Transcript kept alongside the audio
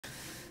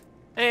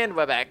And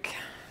we're back.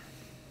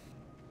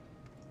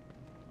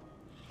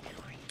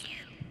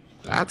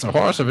 That's a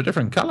horse of a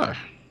different color.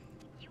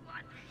 You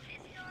want this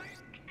door? Well,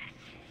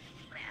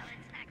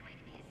 it's not going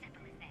to be as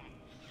simple as that.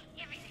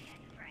 Everything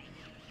has a price.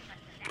 You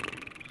must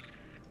understand.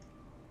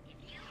 If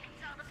you can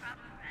solve the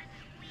problem for us,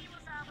 we will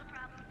solve the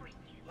problem for you.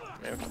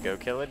 We have to go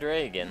kill a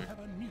dragon.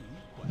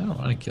 I don't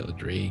want to kill a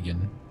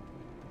dragon.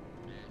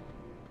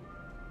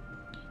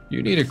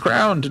 You need a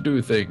crown to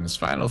do things,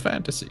 Final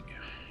Fantasy.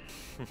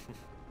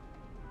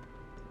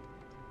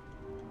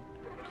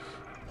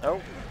 Oh.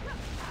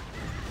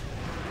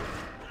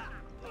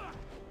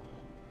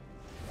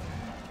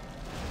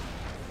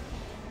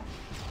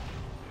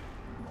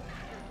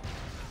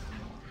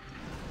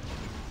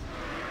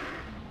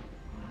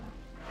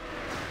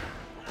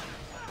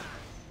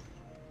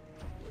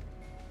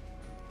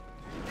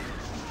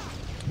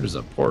 There's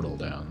a portal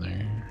down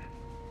there.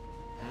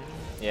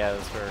 Yeah,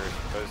 that's where we're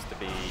supposed to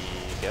be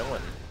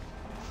going.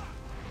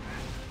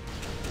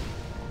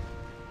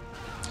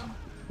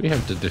 We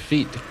have to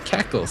defeat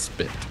Cackle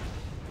Spit.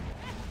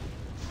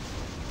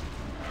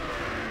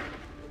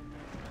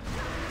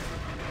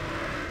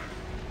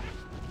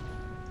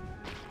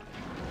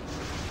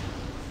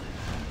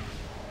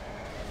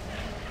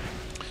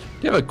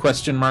 Do you have a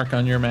question mark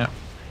on your map?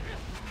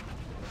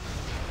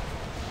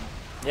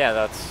 Yeah,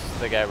 that's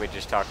the guy we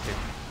just talked to.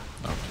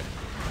 Okay.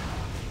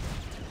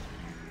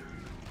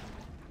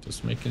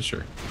 Just making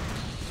sure.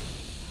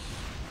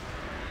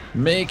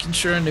 Making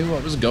sure I knew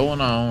what was going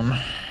on.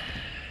 My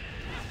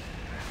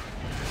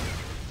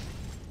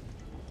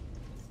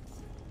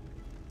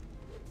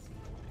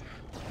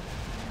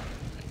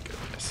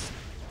goodness.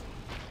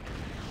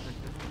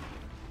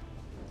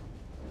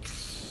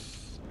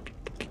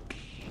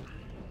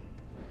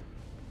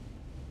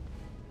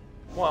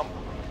 Whomp.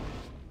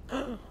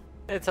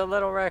 It's a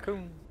little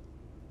raccoon.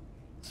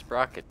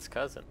 Sprocket's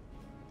cousin.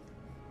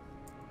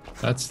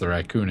 That's the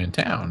raccoon in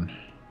town.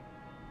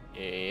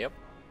 Yep.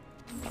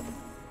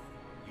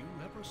 You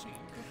have received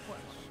a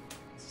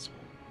quest.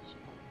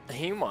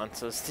 He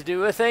wants us to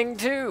do a thing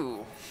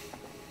too.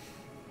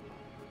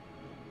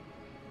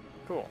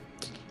 Cool.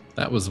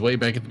 That was way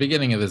back at the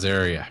beginning of this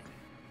area.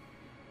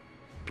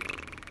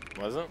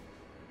 Was it?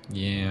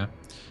 Yeah.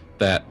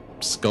 That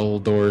skull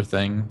door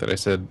thing that I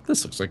said,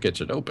 this looks like it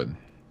should open.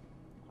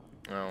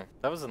 Oh,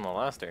 that was in the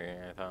last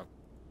area, I thought.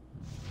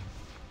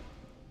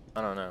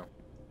 I don't know.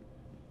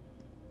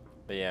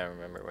 But yeah, I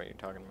remember what you're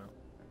talking about.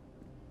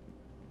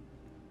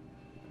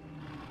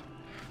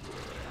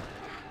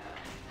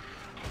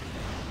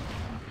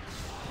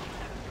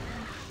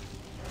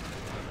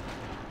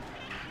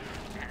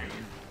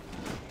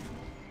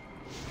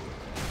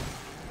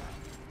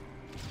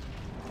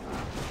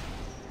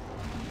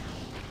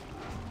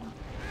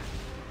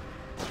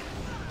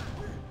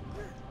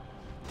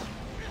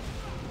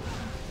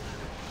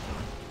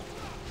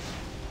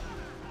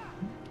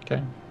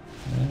 Okay.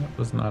 That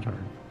was not hard.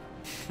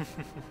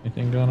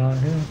 Anything going on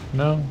here?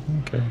 No?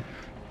 Okay.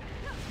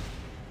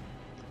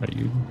 Are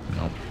you?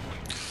 No.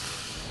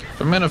 If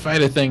I'm gonna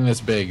fight a thing this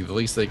big, the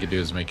least they could do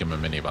is make him a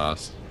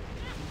mini-boss.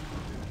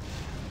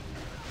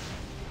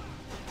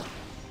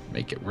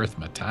 Make it worth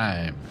my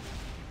time.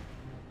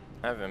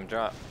 Have him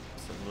drop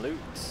some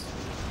loots.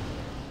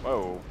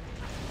 Whoa.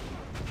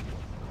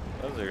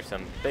 Those are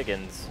some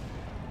biggins.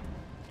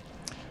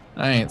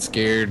 I ain't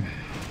scared.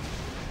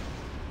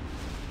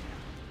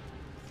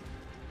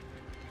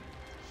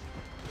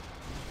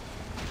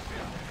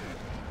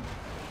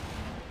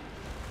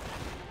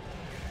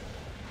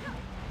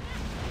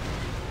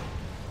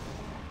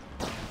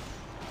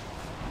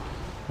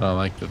 I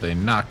like that they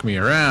knock me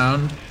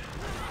around.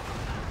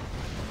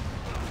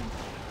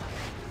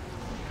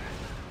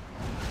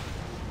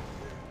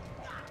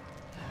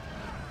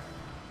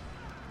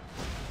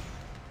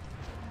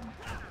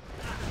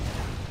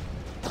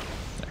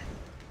 There.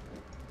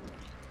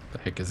 The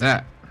heck is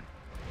that?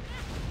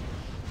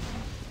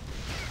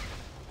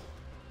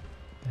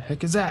 The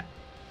heck is that?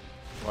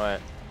 What?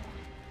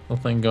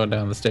 Little thing going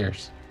down the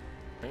stairs.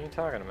 What are you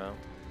talking about?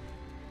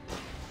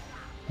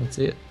 That's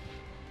it.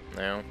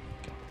 No.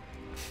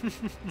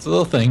 It's a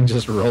little thing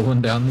just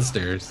rolling down the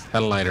stairs.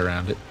 Had a light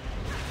around it.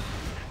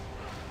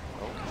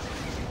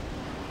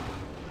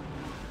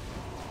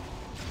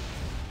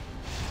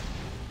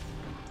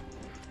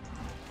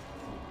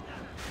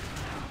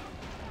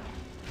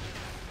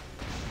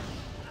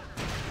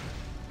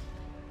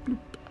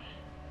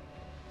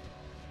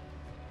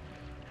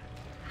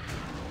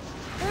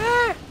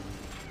 Ah!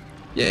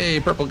 Yay,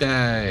 purple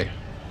guy.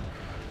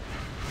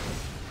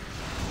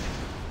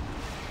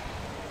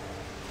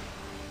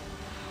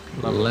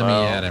 Let me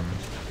at him.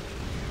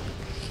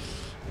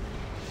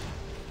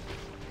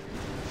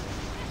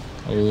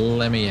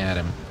 Let me at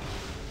him.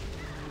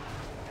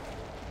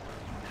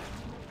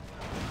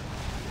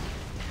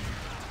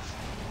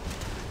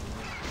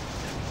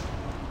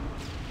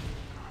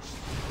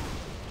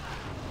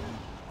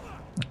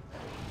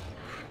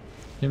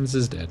 Hims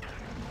is dead.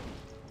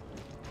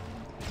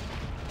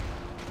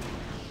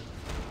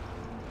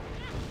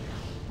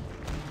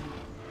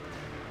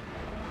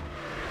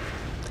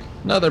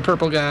 Another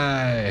purple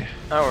guy.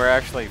 Oh, we're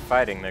actually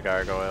fighting the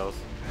gargoyles.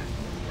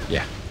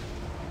 Yeah.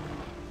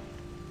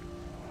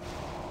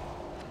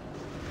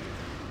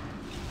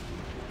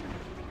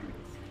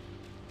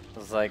 I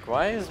was like,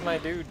 why is my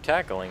dude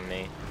tackling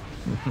me?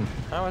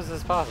 How is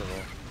this possible?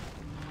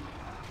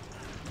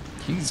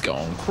 He's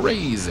gone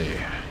crazy.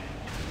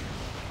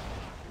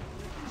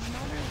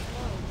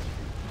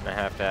 I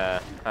have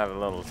to have a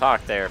little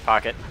talk there,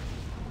 Pocket.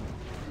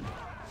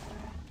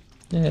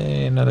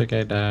 Yay, another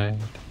guy died.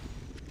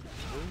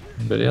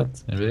 Anybody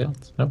else? Anybody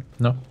else? No?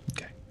 No?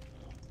 Okay.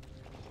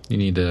 You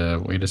need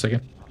to wait a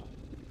second?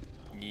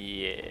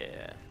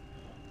 Yeah.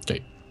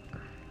 Okay.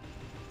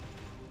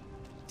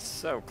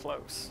 So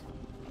close.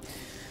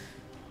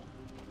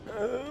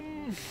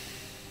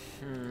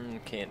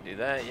 Can't do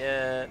that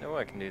yet. Oh,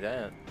 I can do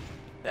that.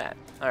 That.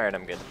 Alright,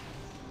 I'm good.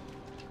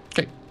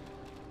 Okay.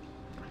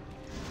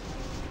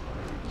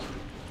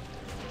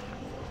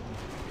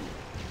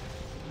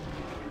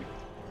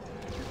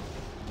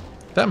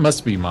 That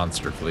must be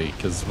Monster Fleet,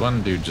 because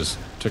one dude just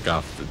took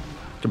off the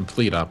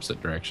complete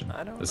opposite direction.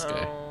 I don't this know.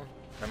 guy.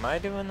 Am I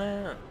doing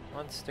that?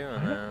 What's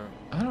doing that?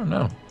 I don't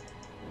know.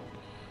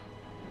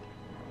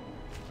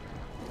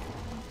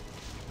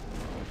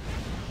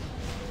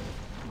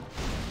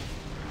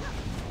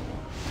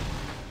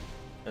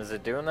 Is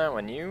it doing that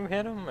when you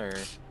hit him, or?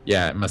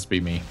 Yeah, it must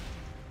be me.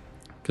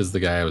 Because the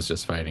guy I was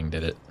just fighting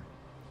did it.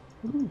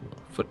 Ooh,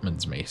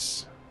 Footman's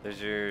Mace. Does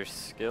your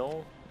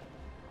skill?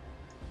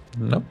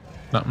 Nope.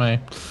 Not my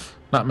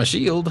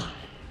shield.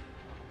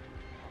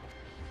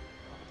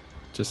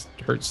 Just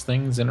hurts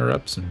things,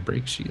 interrupts, and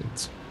breaks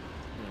shields.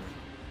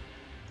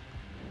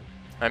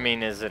 I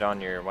mean, is it on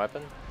your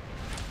weapon?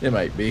 It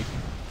might be.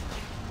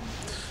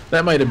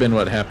 That might have been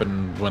what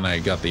happened when I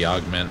got the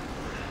augment.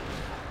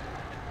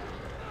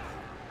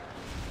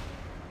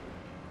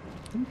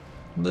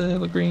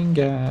 Little green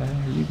guy,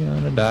 you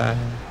gonna die.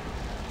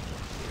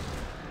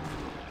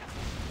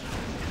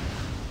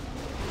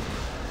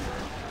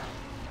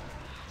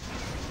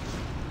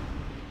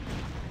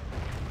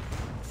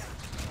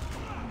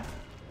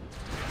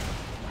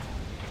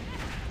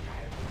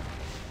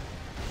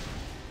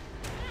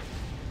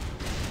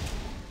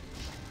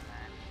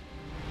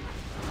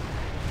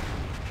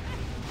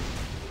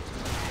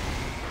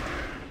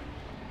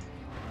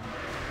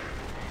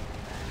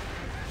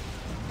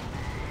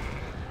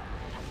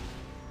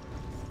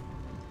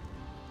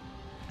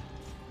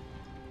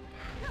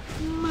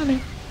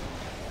 Money.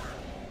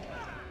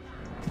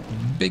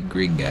 Big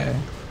green guy.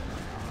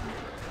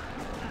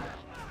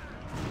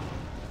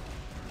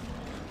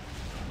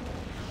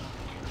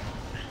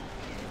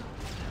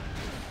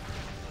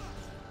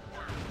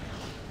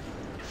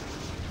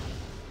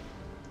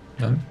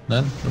 None?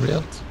 None? Nobody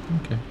else?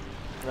 Okay.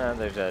 No,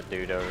 there's a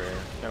dude over here.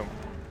 Nope.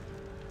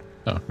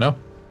 Oh, no?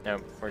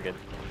 Nope, we're good.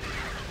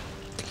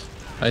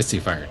 I see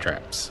fire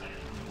traps.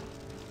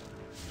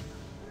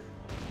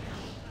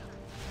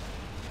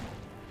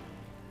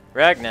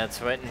 Ragnat's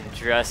went and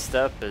dressed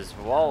up as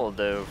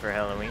Waldo for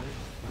Halloween.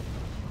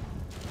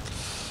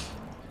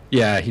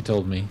 Yeah, he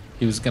told me.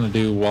 He was gonna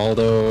do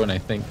Waldo, and I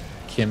think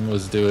Kim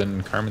was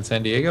doing Carmen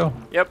Sandiego.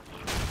 Yep.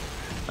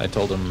 I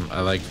told him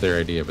I liked their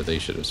idea, but they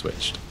should have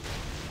switched.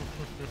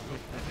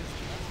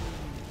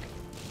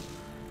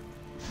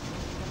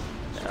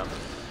 Yeah.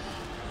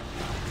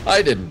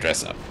 I didn't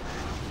dress up.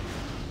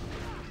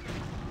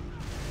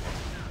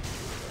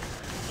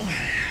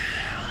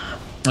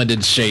 I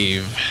did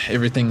shave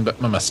everything but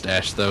my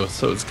mustache, though,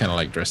 so it's kind of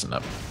like dressing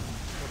up.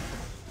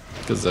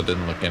 Because I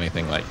didn't look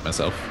anything like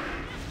myself.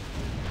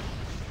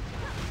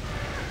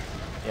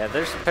 Yeah,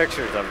 there's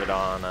pictures of it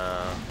on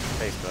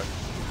Facebook.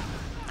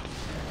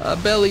 A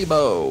belly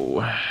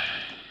bow.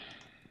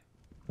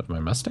 Of my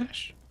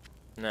mustache?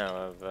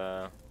 No,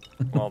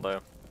 of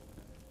Waldo.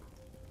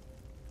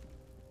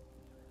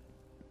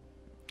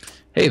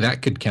 Hey,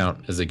 that could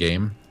count as a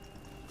game.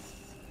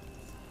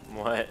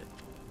 What?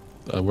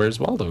 Where's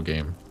Waldo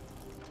game?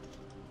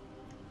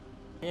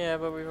 Yeah,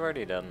 but we've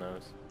already done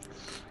those.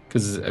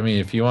 Because, I mean,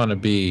 if you want to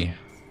be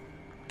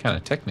kind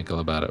of technical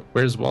about it,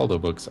 Where's Waldo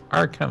books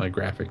are kind of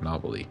graphic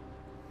novel-y.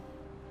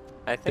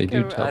 I think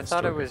do tell I the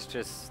thought it story. was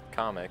just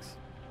comics.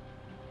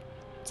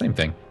 Same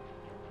thing.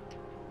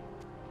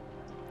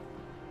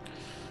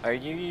 Are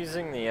you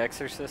using The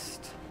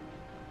Exorcist?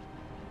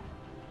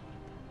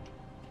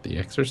 The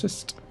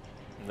Exorcist?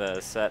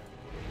 The set?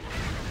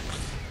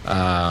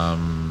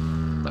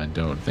 I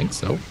don't think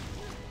so.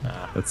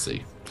 Ah. Let's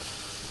see.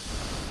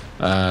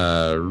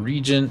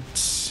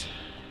 Regent.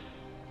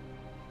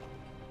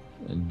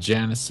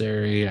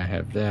 Janissary, I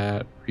have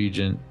that.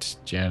 Regent,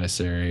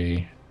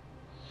 Janissary.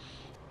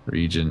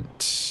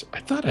 Regent. I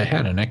thought I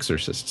had an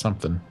Exorcist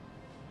something.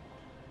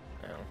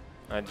 No.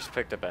 I just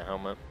picked up a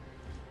helmet.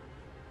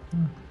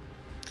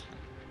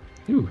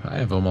 Ooh, I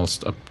have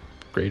almost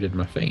upgraded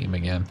my fame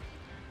again.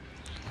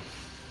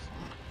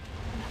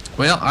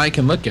 Well, I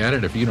can look at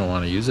it if you don't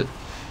want to use it.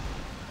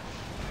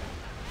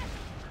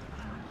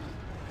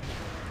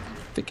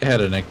 I think I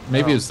had an...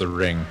 Maybe it was the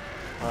ring.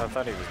 Well, I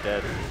thought he was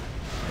dead.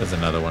 There's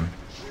another one.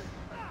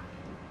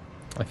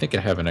 I think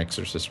I have an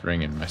exorcist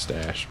ring in my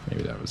stash.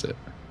 Maybe that was it.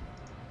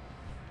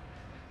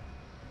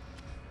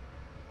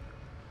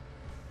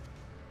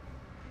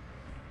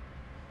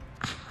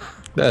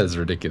 That is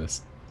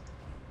ridiculous.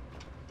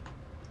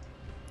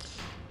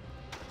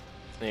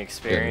 The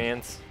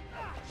experience.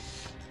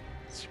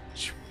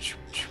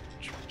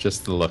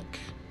 Just the look.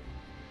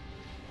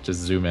 Just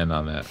zoom in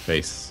on that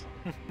face.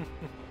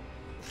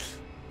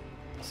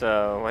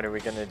 So, what are we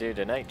gonna do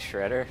tonight,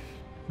 Shredder?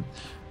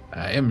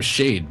 I am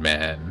Shade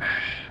Man.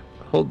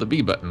 Hold the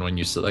B button when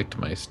you select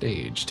my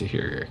stage to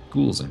hear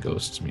ghouls and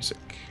ghosts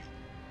music.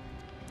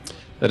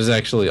 That is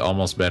actually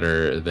almost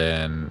better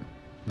than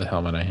the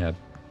helmet I had.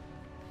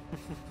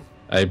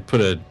 I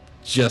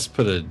just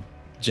put a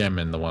gem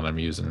in the one I'm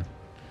using.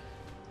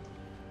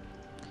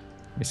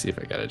 Let me see if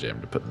I got a gem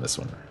to put in this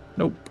one.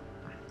 Nope.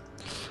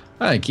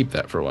 I keep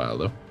that for a while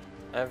though.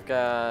 I've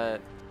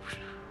got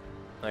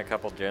a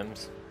couple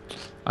gems.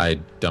 I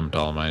dumped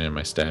all of mine in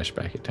my stash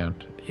back at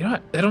town. You know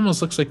what? That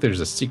almost looks like there's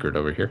a secret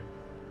over here.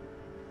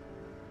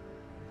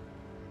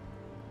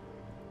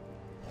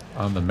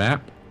 On the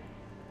map.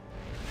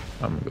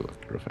 I'm gonna go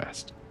look real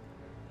fast.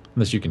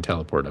 Unless you can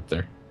teleport up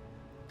there.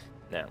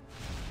 No.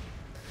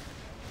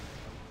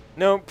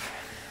 Nope.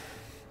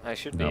 I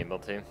should be Nope. able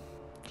to.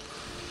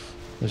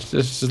 There's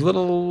just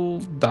little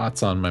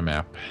dots on my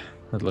map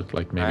that look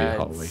like maybe the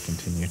hallway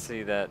continued.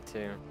 See that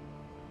too.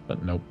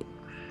 But nope.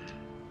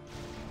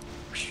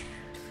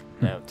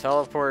 No,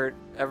 teleport,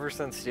 ever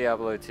since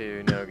Diablo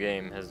 2, no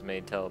game has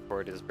made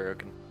teleport is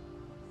broken.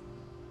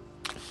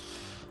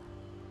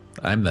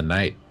 I'm the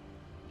knight,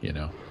 you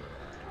know.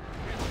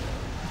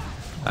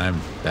 I'm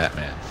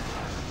Batman.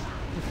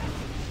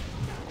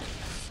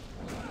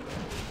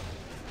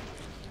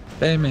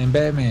 Batman,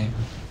 Batman.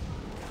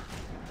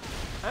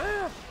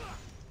 Ah.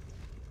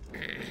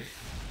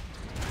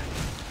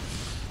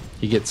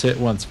 He gets hit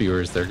once,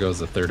 viewers. There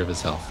goes a third of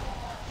his health.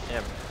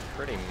 Yeah,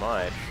 pretty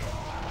much.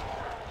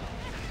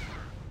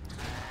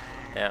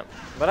 Yeah,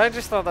 but I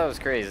just thought that was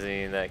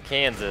crazy that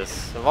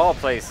Kansas, of all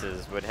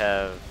places, would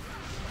have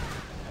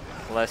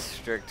less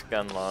strict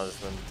gun laws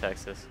than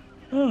Texas.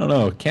 I don't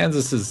know.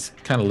 Kansas is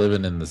kind of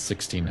living in the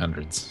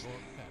 1600s.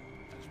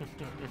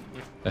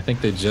 I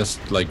think they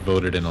just like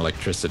voted in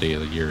electricity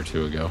a year or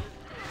two ago.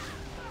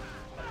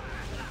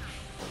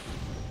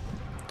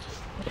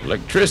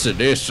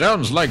 Electricity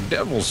sounds like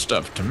devil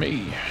stuff to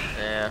me.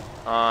 Yeah,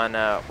 on,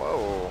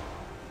 whoa.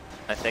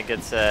 I think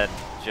it's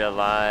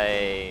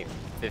July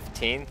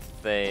 15th,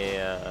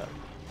 they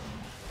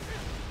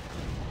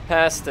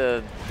passed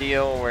a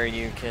deal where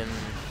you can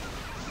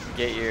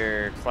get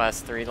your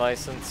Class 3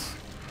 license.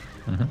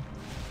 Mm-hmm.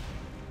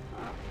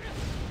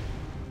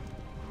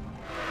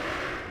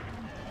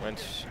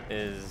 Which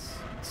is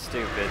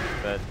stupid,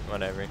 but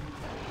whatever.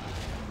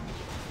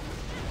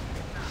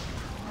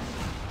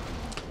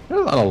 There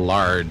are a lot of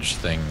large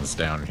things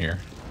down here.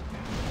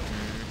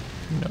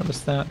 You notice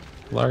that?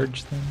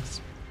 Large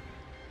things.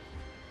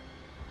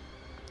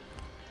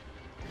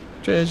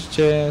 Treasure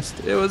chest.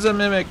 It was a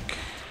mimic.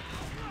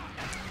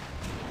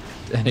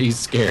 And he's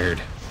scared.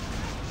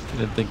 I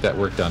didn't think that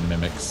worked on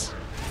mimics.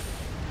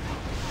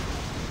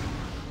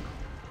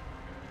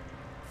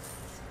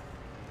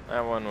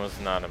 That one was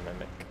not a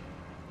mimic.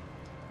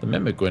 The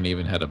mimic one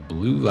even had a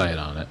blue light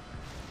on it.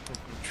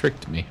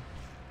 Tricked me.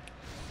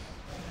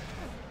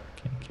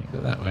 Can't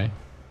go that way.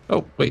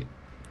 Oh, wait.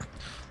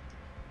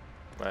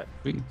 What?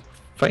 We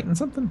fighting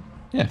something?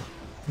 Yeah.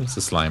 It's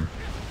a slime.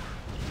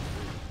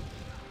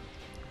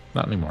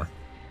 Not anymore.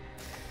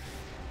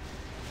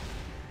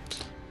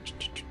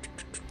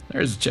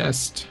 There's a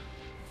chest.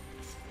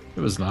 It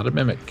was not a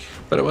mimic,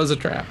 but it was a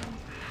trap.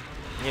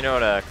 You know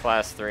what a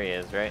Class 3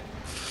 is, right?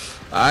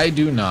 I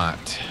do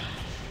not.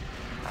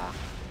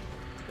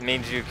 It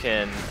means you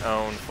can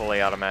own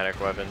fully automatic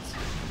weapons.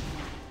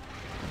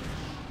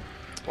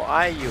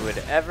 Why you would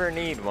ever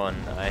need one,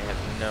 I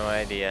have no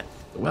idea.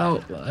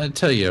 Well, I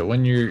tell you,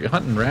 when you're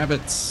hunting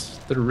rabbits,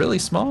 they're really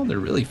small, they're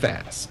really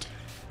fast.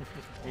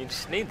 You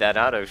just need that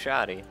auto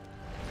shotty.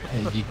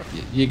 And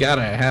you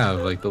gotta have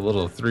like the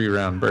little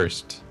 3-round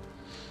burst.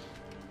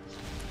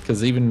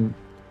 Because even,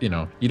 you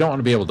know, you don't want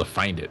to be able to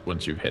find it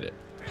once you've hit it.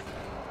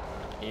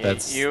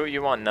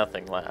 You want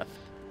nothing left.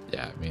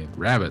 Yeah, I mean,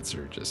 rabbits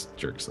are just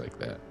jerks like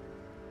that.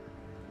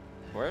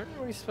 Weren't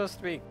we supposed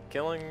to be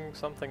killing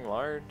something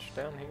large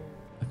down here?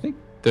 I think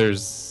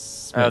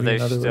there's. Oh, maybe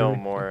there's another still way.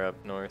 more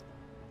up north.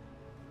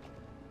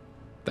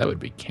 That would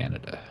be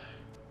Canada.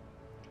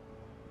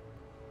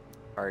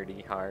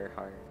 Hardy, har.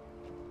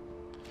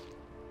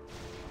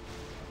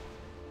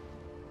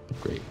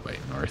 Great White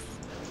North.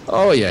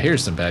 Oh yeah,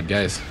 here's some bad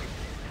guys.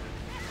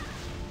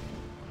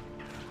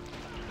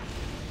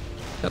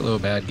 Hello,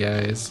 bad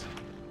guys.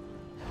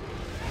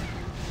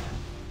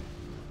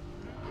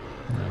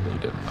 No, they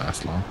didn't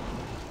last long.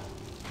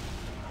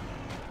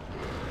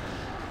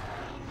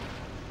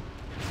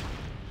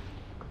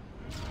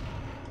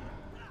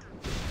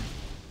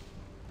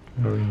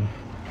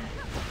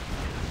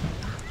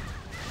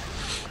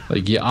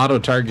 Like, you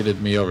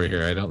auto-targeted me over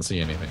here. I don't see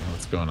anything.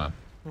 What's going on?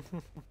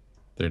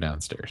 They're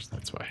downstairs.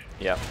 That's why.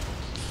 Yep.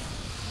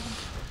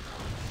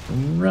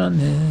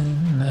 Running.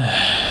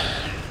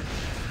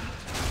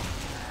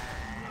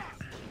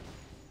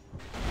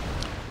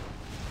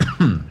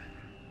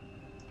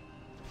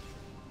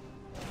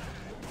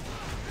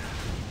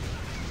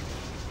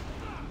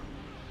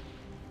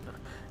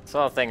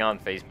 Saw a thing on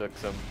Facebook.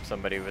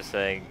 Somebody was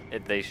saying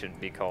they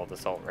shouldn't be called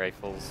assault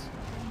rifles.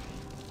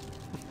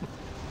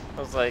 I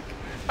was like,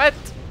 what?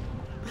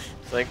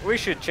 It's like, we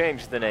should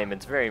change the name.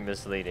 It's very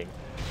misleading.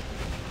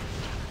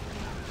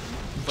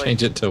 It's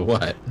Change like, it to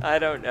what? I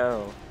don't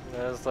know.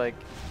 And I was like,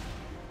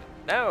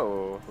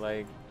 no,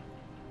 like,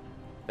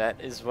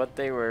 that is what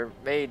they were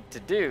made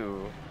to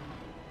do.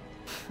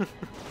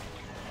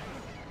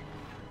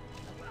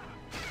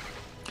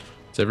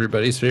 It's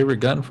everybody's favorite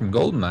gun from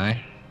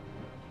GoldenEye.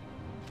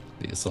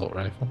 The assault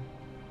rifle.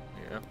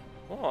 Yeah.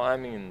 Well, I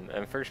mean,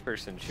 and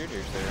first-person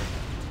shooters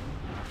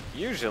are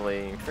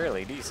usually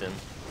fairly decent.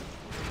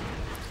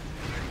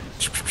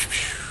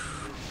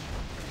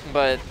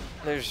 But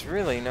there's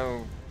really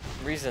no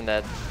reason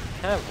to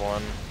have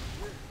one.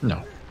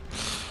 No.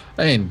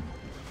 I mean,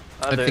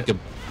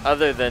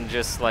 Other than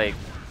just, like,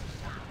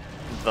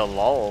 the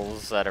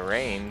lulls at a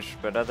range,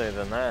 but other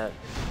than that,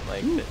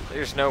 like,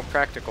 there's no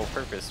practical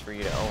purpose for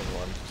you to own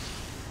one.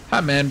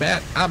 Hi, man,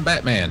 Bat. I'm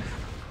Batman.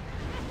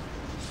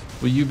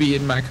 Will you be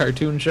in my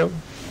cartoon show?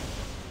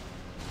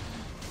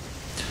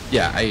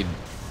 Yeah,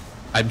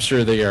 I'm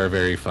sure they are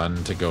very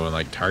fun to go and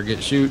like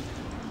target shoot,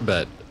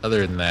 but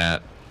other than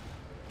that,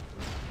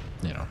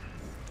 you know,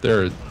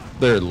 they're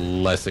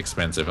less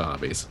expensive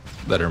hobbies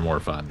that are more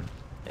fun.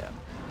 Yeah.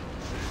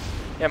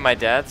 Yeah, my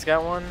dad's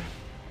got one.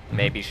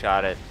 Maybe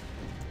shot it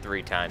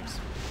 3 times.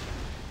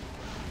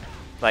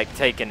 Like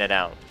taking it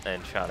out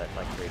and shot it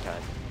like 3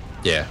 times.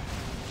 Yeah.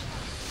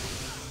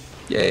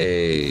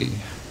 Yay.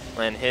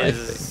 And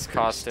his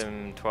cost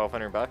him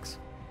 $1,200.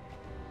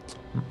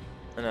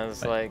 And I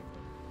was like,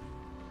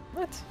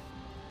 what?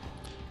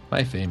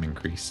 My fame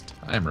increased.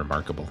 I am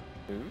remarkable.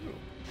 Ooh.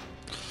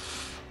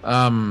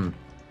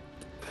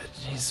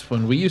 Jeez,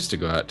 when we used to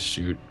go out to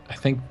shoot, I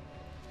think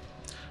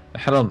I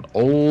had an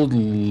old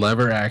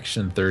lever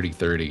action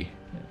 30-30,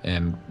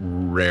 and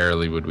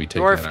rarely would we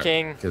take Dwarf that out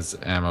King. because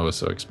ammo was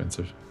so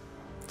expensive.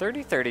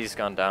 30-30's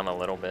gone down a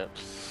little bit.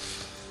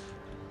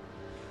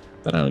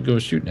 But I don't go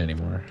shooting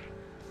anymore.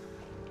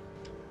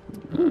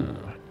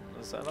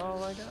 Is that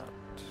all I got?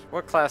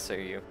 What class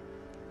are you?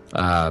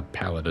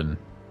 Paladin.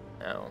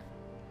 Oh.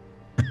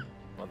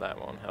 Well, that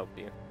won't help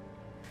you.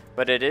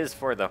 But it is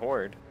for the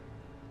Horde.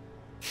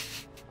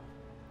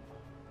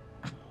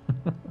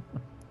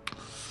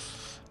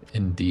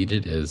 Indeed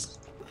it is.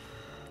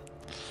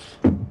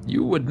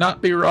 You would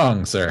not be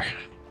wrong, sir.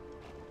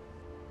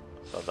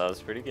 Thought that was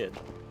pretty good.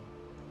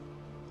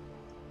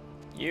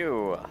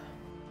 You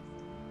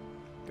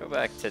go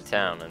back to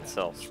town and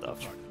sell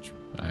stuff.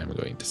 I'm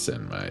going to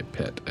send my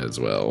pet as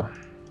well.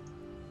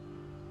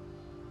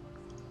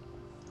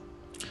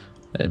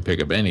 I didn't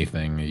pick up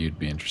anything that you'd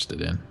be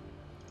interested in.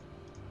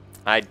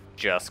 I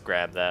just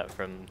grabbed that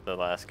from the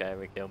last guy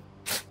we killed.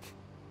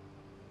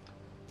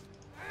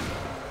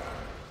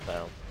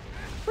 So.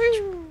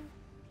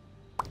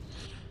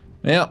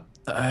 Well,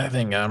 I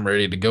think I'm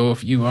ready to go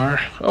if you are.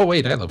 Oh,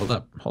 wait, I leveled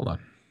up. Hold on.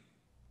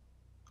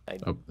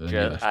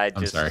 I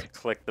just sorry.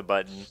 clicked the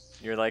button.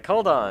 You're like,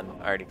 hold on.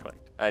 I already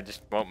clicked. I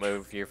just won't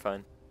move. You're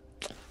fine.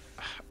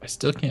 I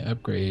still can't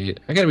upgrade.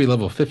 I gotta be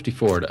level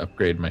 54 to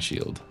upgrade my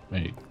shield.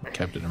 My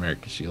Captain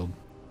America shield.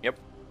 Yep.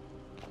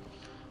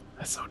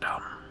 That's so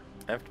dumb.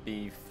 I have to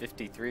be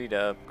 53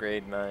 to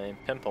upgrade my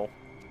pimple.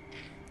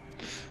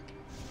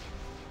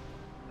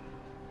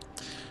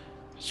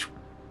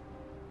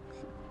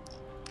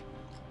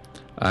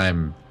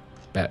 I'm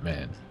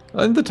Batman.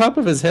 And the top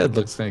of his head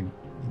looks like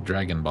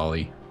Dragon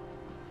Ball-y.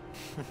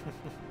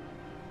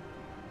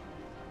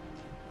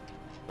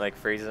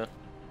 Like Frieza.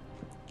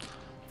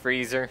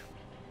 Freezer.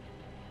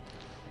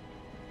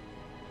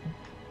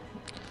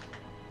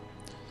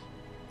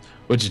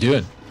 What you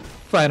doing?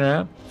 Flying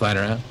around, flying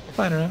around,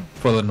 flying around,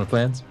 foiling my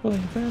plans,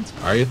 foiling your plans.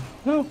 Are you?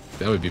 No,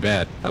 that would be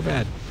bad. How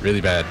bad? Really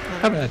bad.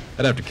 How bad?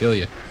 I'd have to kill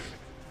you.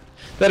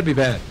 That'd be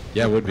bad.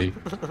 Yeah, it would be.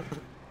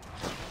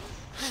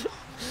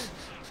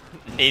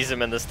 Knees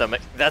him in the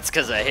stomach. That's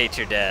because I hate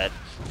your dad.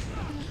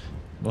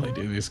 Well, I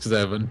do this because I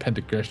have unpent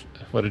aggression.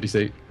 What did he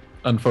say?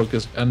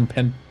 Unfocused,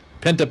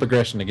 pent up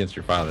aggression against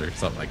your father, or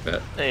something like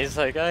that. And he's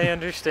like, I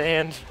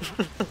understand.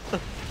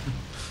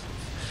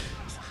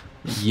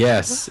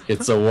 Yes,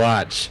 it's a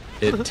watch.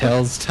 It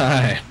tells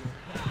time.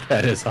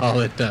 That is all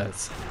it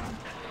does.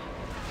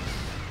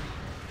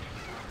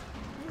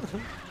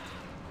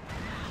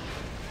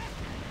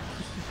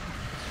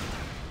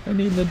 I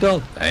need an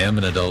adult. I am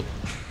an adult.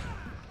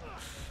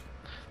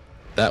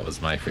 That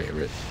was my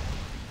favorite.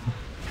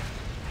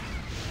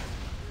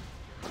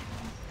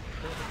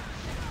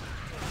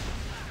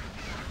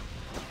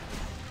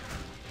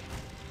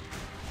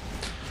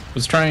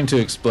 Was trying to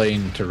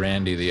explain to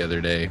Randy the other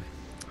day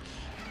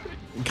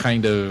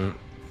kind of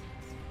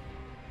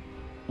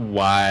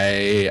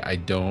why I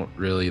don't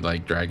really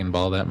like Dragon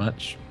Ball that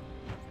much.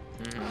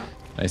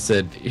 I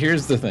said,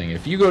 here's the thing.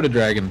 If you go to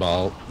Dragon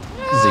Ball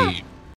Z,